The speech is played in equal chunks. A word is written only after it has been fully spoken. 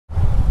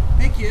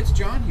kids,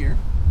 John here.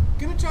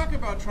 Gonna talk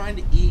about trying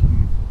to eat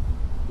in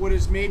what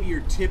is maybe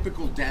your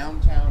typical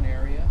downtown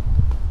area.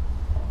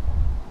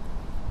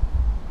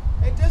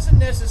 It doesn't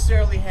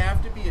necessarily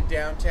have to be a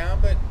downtown,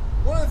 but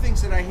one of the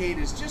things that I hate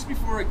is just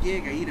before a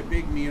gig I eat a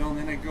big meal and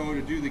then I go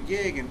to do the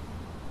gig and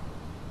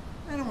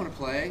I don't want to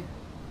play.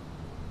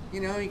 You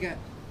know, you got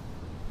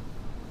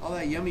all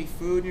that yummy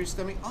food in your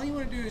stomach. All you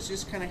want to do is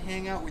just kind of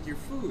hang out with your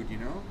food, you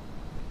know?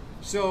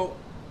 So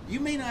you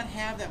may not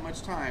have that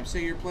much time.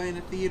 Say you're playing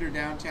a theater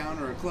downtown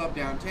or a club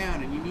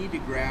downtown and you need to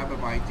grab a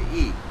bite to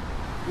eat.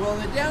 Well,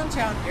 in the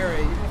downtown area,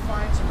 you're going to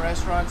find some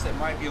restaurants that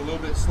might be a little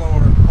bit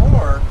slower,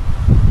 or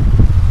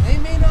they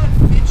may not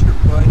fit your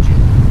budget.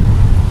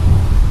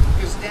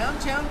 Because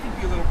downtown can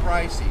be a little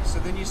pricey, so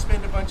then you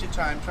spend a bunch of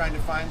time trying to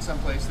find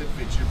someplace that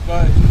fits your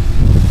budget.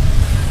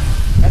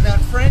 And that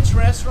French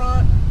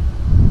restaurant,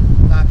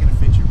 not going to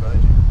fit your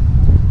budget.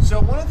 So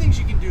one of the things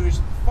you can do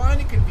is find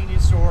a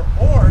convenience store,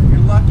 or if you're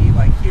lucky,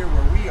 like here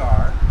where we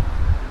are,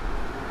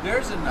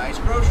 there's a nice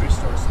grocery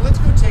store. So let's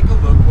go take a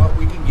look what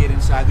we can get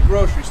inside the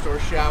grocery store,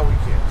 shall we,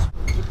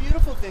 kids? The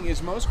beautiful thing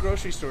is most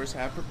grocery stores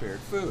have prepared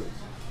foods.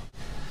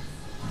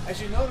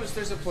 As you notice,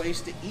 there's a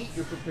place to eat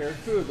your prepared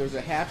food. There's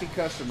a happy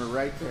customer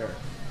right there.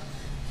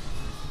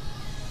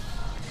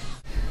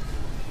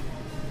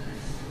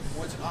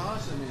 What's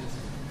awesome is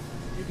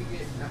you can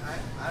get,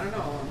 I don't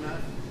know,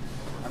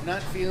 I'm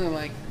not feeling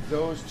like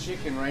those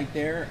chicken right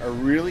there are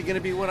really going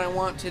to be what I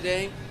want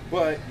today,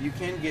 but you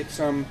can get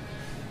some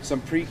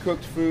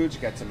pre-cooked foods.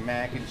 You got some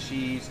mac and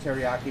cheese,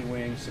 teriyaki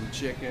wings, some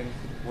chicken,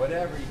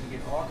 whatever. You can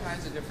get all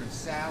kinds of different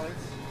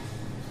salads,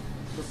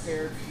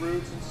 prepared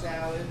fruits and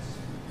salads,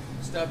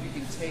 stuff you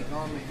can take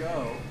on the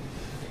go,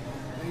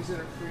 things that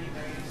are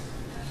pre-made,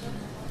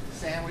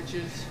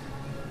 sandwiches,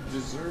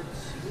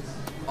 desserts.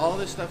 All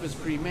this stuff is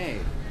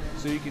pre-made,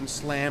 so you can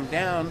slam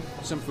down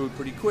some food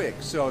pretty quick.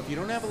 So if you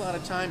don't have a lot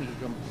of time, you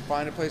can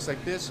find a place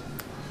like this,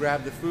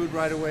 grab the food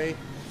right away,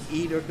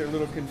 eat at their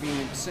little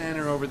convenient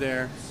center over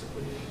there,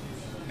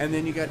 and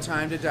then you got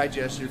time to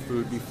digest your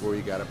food before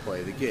you got to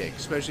play the gig,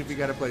 especially if you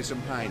got to play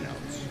some high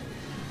notes.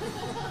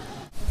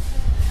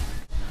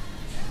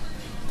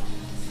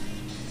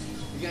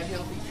 You got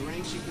healthy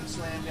drinks you can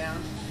slam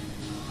down.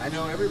 I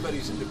know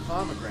everybody's into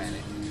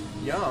pomegranate.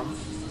 Yum.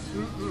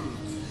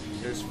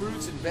 There's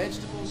fruits and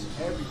vegetables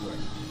everywhere.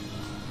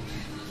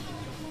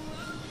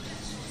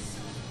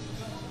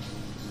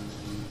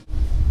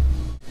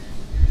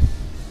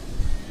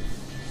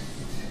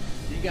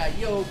 You got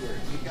yogurt,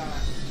 you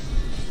got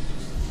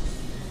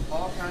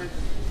all kinds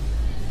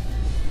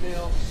of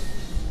milk,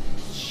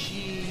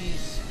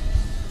 cheese.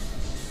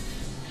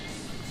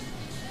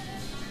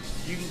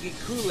 You can get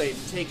Kool-Aid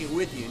and take it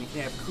with you, and you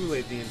can have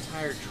Kool-Aid the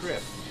entire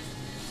trip.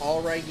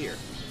 All right here.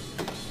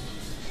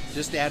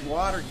 Just add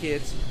water,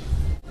 kids.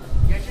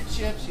 Get your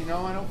chips. You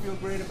know I don't feel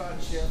great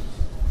about chips.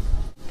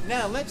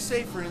 Now, let's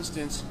say, for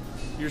instance,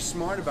 you're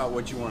smart about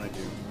what you want to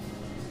do,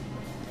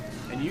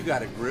 and you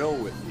got a grill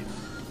with you.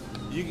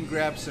 You can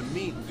grab some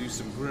meat and do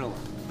some grilling.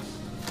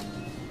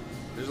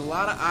 There's a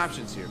lot of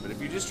options here, but if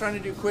you're just trying to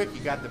do quick,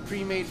 you got the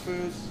pre-made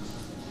foods.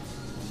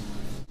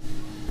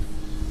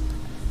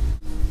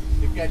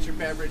 You've got your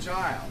beverage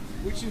aisle,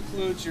 which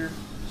includes your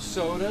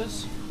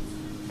sodas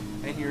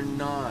and your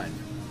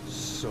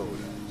non-sodas.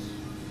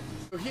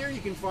 So here you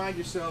can find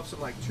yourself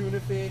some like tuna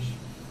fish,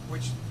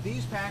 which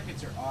these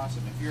packets are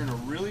awesome. If you're in a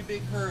really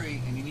big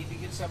hurry and you need to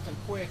get something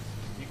quick,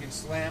 you can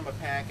slam a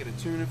packet of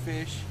tuna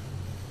fish,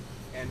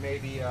 and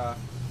maybe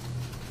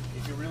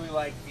if you really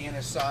like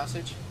Vienna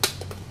sausage.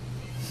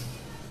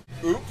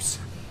 Oops.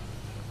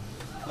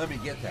 Let me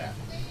get that.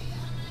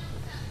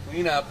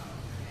 Clean up.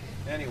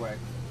 Anyway.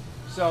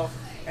 So,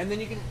 and then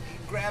you can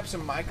grab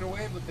some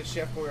microwave with the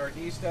Chef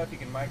Boyardee stuff. You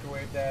can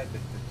microwave that.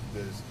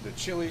 The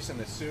chilies and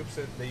the soups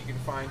that you can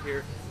find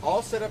here.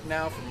 All set up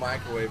now for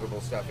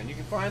microwavable stuff. And you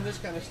can find this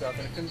kind of stuff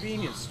in a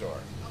convenience store.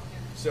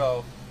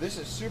 So, this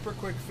is super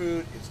quick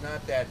food. It's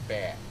not that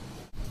bad.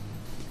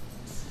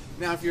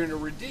 Now, if you're in a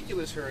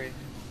ridiculous hurry,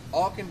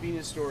 all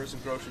convenience stores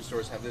and grocery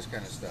stores have this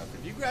kind of stuff.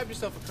 If you grab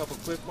yourself a couple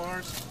Clif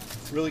Bars,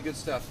 really good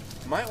stuff.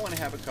 You might want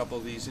to have a couple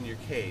of these in your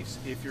case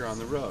if you're on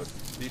the road.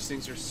 These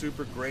things are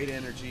super great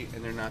energy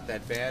and they're not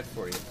that bad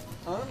for you.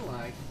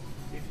 Unlike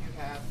if you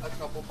have a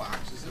couple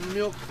boxes of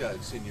Milk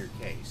Duds in your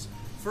case.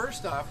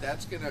 First off,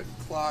 that's going to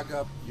clog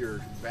up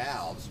your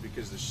valves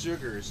because the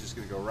sugar is just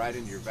going to go right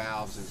into your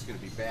valves and it's going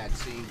to be bad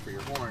scene for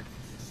your horn.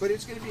 But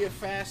it's going to be a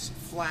fast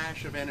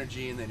flash of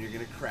energy and then you're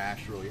going to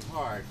crash really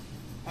hard.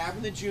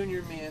 Having the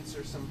Junior Mints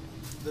or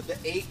the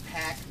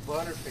 8-pack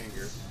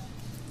Butterfinger,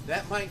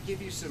 that might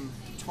give you some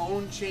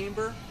tone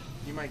chamber.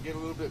 You might get a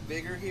little bit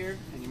bigger here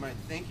and you might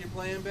think you're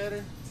playing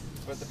better.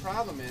 But the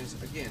problem is,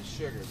 again,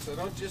 sugar. So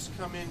don't just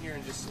come in here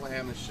and just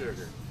slam the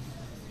sugar.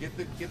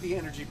 Get the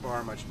energy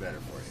bar much better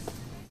for you.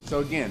 So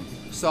again,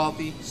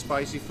 salty,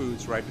 spicy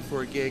foods right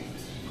before a gig,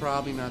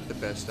 probably not the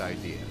best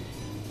idea.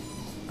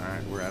 All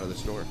right, we're out of the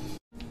store.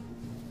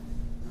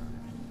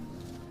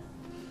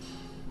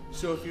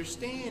 So if you're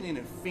staying in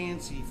a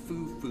fancy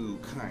foo-foo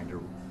kind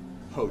of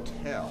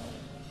hotel,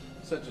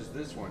 such as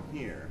this one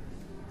here,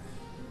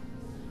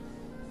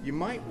 you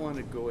might want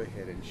to go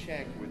ahead and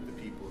check with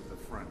the people at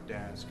the front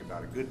desk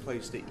about a good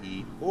place to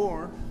eat,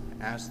 or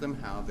ask them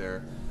how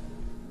their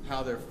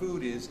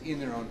food is in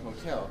their own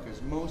hotel,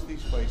 because most of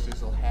these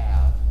places will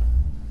have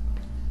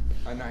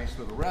a nice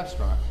little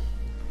restaurant,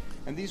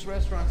 and these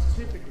restaurants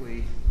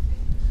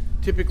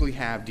typically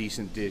have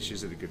decent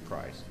dishes at a good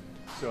price.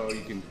 So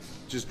you can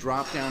just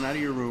drop down out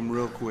of your room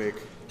real quick,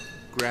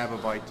 grab a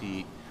bite to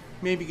eat,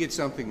 maybe get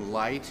something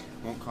light,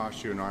 won't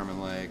cost you an arm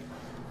and leg,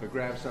 but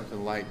grab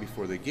something light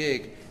before the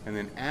gig, and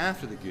then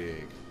after the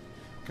gig,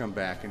 come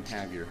back and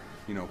have your,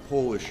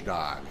 Polish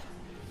dog,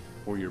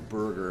 or your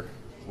burger,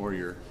 or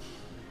your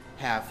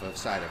half a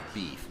side of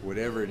beef,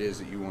 whatever it is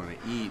that you want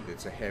to eat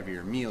that's a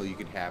heavier meal, you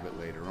could have it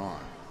later on.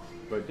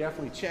 But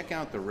definitely check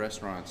out the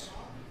restaurants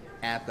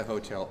at the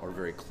hotel or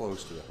very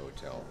close to the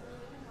hotel.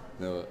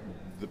 The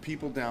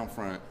people down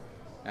front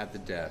at the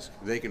desk,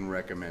 they can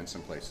recommend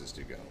some places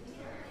to go.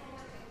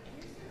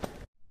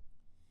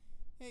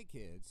 Hey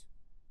kids,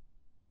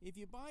 if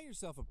you buy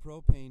yourself a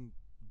propane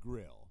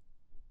grill,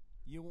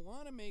 you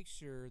want to make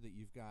sure that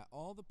you've got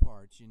all the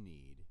parts you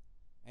need,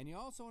 and you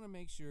also want to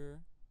make sure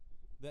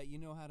that you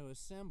know how to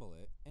assemble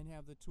it and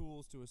have the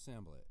tools to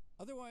assemble it.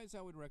 Otherwise,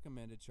 I would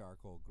recommend a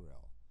charcoal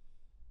grill.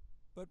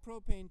 But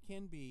propane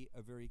can be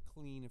a very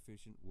clean,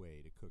 efficient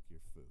way to cook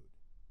your food.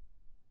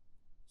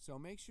 So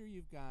make sure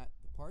you've got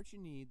the parts you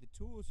need, the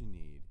tools you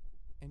need,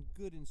 and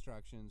good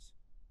instructions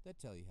that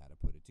tell you how to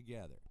put it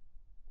together.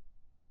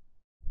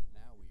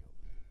 Now we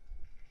open it.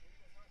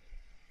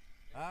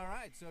 All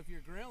right, so if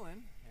you're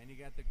grilling and you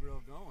got the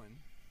grill going,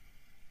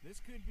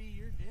 this could be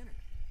your dinner.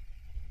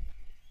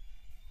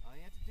 All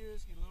you have to do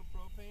is get a little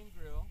propane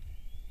grill.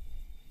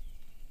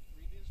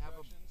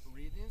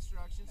 Read the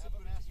instructions to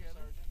put it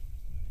together.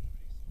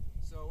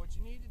 So what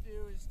you need to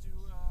do is to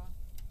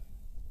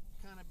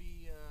kind of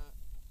be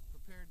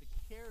prepared to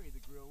carry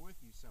the grill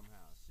with you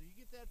somehow. So you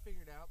get that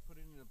figured out,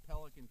 put it in a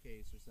Pelican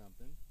case or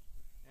something,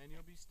 and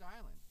you'll be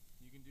styling.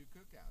 You can do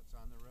cookouts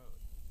on the road.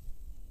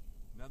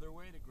 Another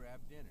way to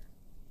grab dinner.